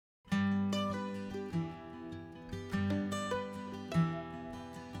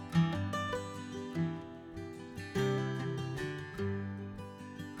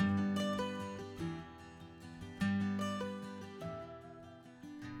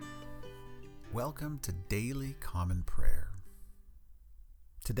Welcome to Daily Common Prayer.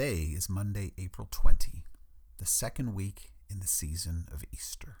 Today is Monday, April 20, the second week in the season of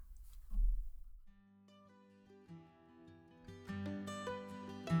Easter.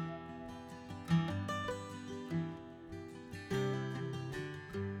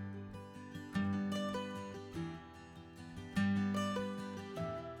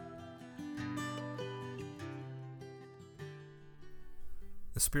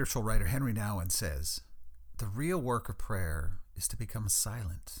 The spiritual writer Henry Nouwen says, "The real work of prayer is to become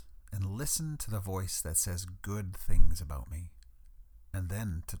silent and listen to the voice that says good things about me, and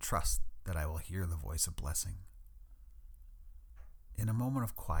then to trust that I will hear the voice of blessing. In a moment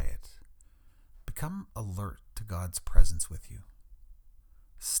of quiet, become alert to God's presence with you.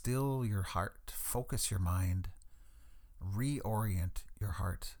 Still your heart, focus your mind, reorient your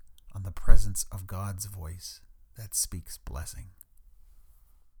heart on the presence of God's voice that speaks blessing."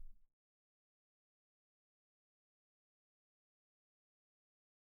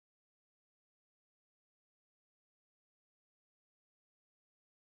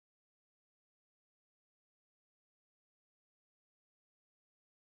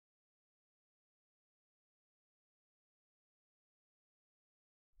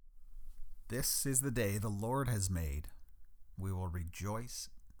 This is the day the Lord has made. We will rejoice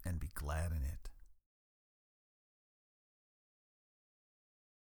and be glad in it.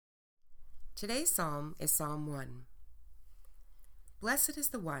 Today's psalm is Psalm 1. Blessed is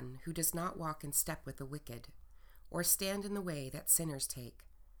the one who does not walk in step with the wicked, or stand in the way that sinners take,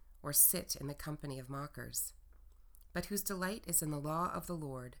 or sit in the company of mockers, but whose delight is in the law of the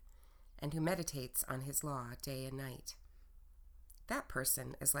Lord, and who meditates on his law day and night. That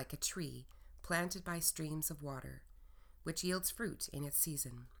person is like a tree planted by streams of water, which yields fruit in its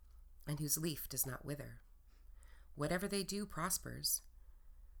season, and whose leaf does not wither. Whatever they do prospers.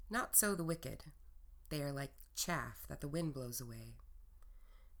 Not so the wicked. They are like chaff that the wind blows away.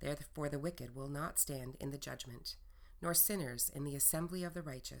 Therefore the wicked will not stand in the judgment, nor sinners in the assembly of the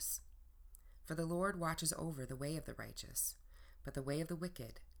righteous. For the Lord watches over the way of the righteous, but the way of the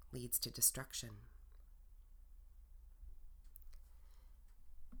wicked leads to destruction.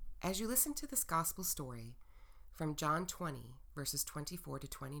 As you listen to this gospel story from John 20, verses 24 to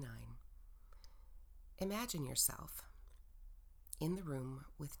 29, imagine yourself in the room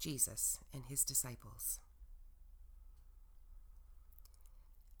with Jesus and his disciples.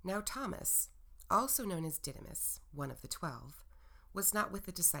 Now Thomas, also known as Didymus, one of the 12, was not with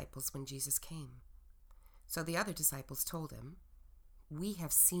the disciples when Jesus came. So the other disciples told him, "We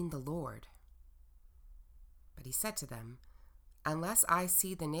have seen the Lord." But he said to them, "Unless I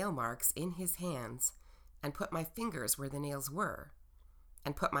see the nail marks in his hands, and put my fingers where the nails were,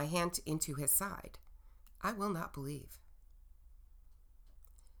 and put my hand into his side, I will not believe."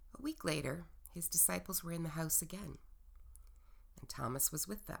 A week later, his disciples were in the house again, and Thomas was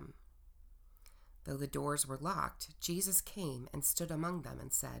with them. Though the doors were locked, Jesus came and stood among them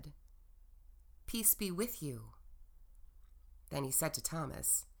and said, "Peace be with you." Then he said to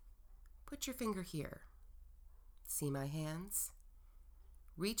Thomas, "Put your finger here. See my hands?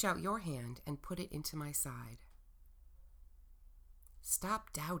 Reach out your hand and put it into my side.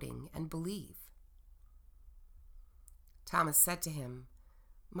 Stop doubting and believe." Thomas said to him,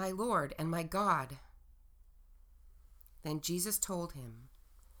 "My Lord and my God." Then Jesus told him,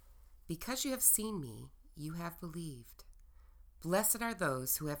 "Because you have seen me, you have believed. Blessed are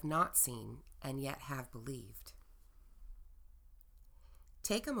those who have not seen and yet have believed."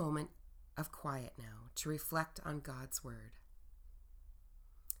 Take a moment of quiet now to reflect on God's word.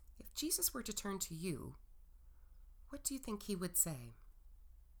 If Jesus were to turn to you, what do you think he would say?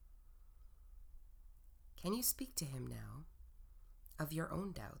 Can you speak to him now of your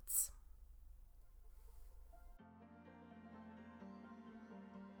own doubts?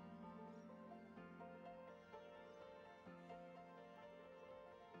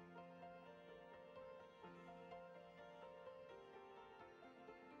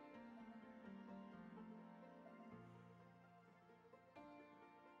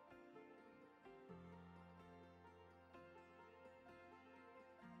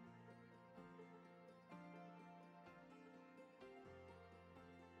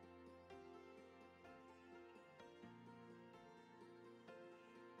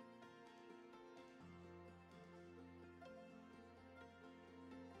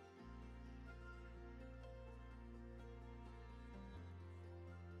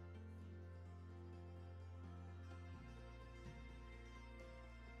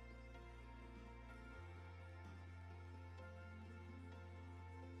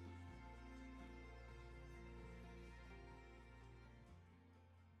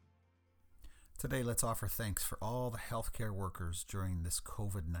 Today, let's offer thanks for all the healthcare workers during this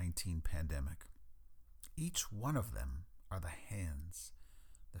COVID-19 pandemic. Each one of them are the hands,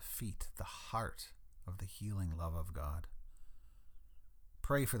 the feet, the heart of the healing love of God.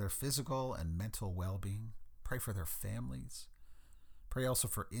 Pray for their physical and mental well-being. Pray for their families. Pray also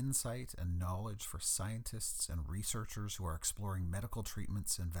for insight and knowledge for scientists and researchers who are exploring medical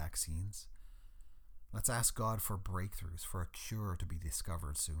treatments and vaccines. Let's ask God for breakthroughs, for a cure to be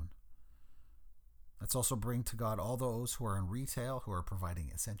discovered soon. Let's also bring to God all those who are in retail, who are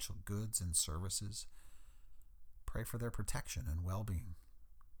providing essential goods and services. Pray for their protection and well-being.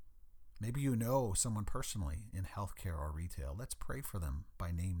 Maybe you know someone personally in healthcare or retail. Let's pray for them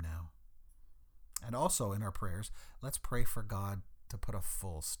by name now. And also in our prayers, let's pray for God to put a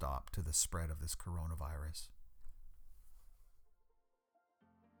full stop to the spread of this coronavirus.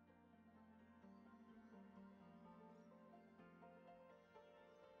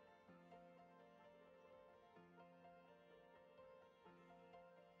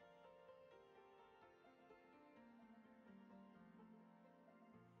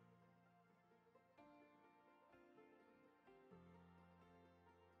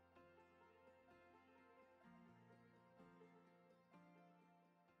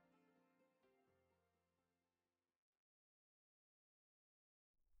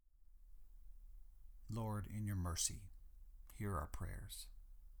 Lord, in your mercy, hear our prayers.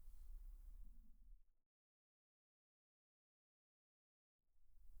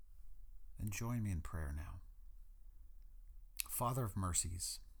 And join me in prayer now. Father of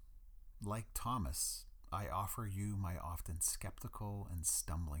mercies, like Thomas, I offer you my often skeptical and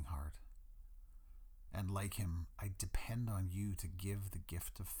stumbling heart. And like him, I depend on you to give the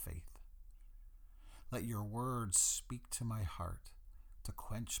gift of faith. Let your words speak to my heart, to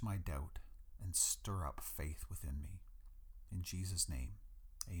quench my doubt and stir up faith within me. In Jesus' name,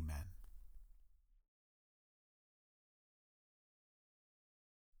 amen.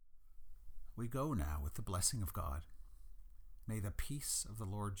 We go now with the blessing of God. May the peace of the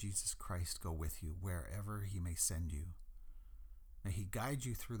Lord Jesus Christ go with you wherever he may send you. May he guide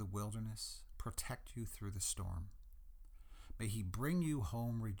you through the wilderness, protect you through the storm. May he bring you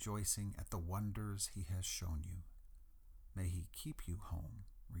home rejoicing at the wonders he has shown you. May he keep you home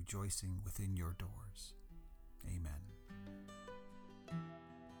rejoicing within your doors. Amen.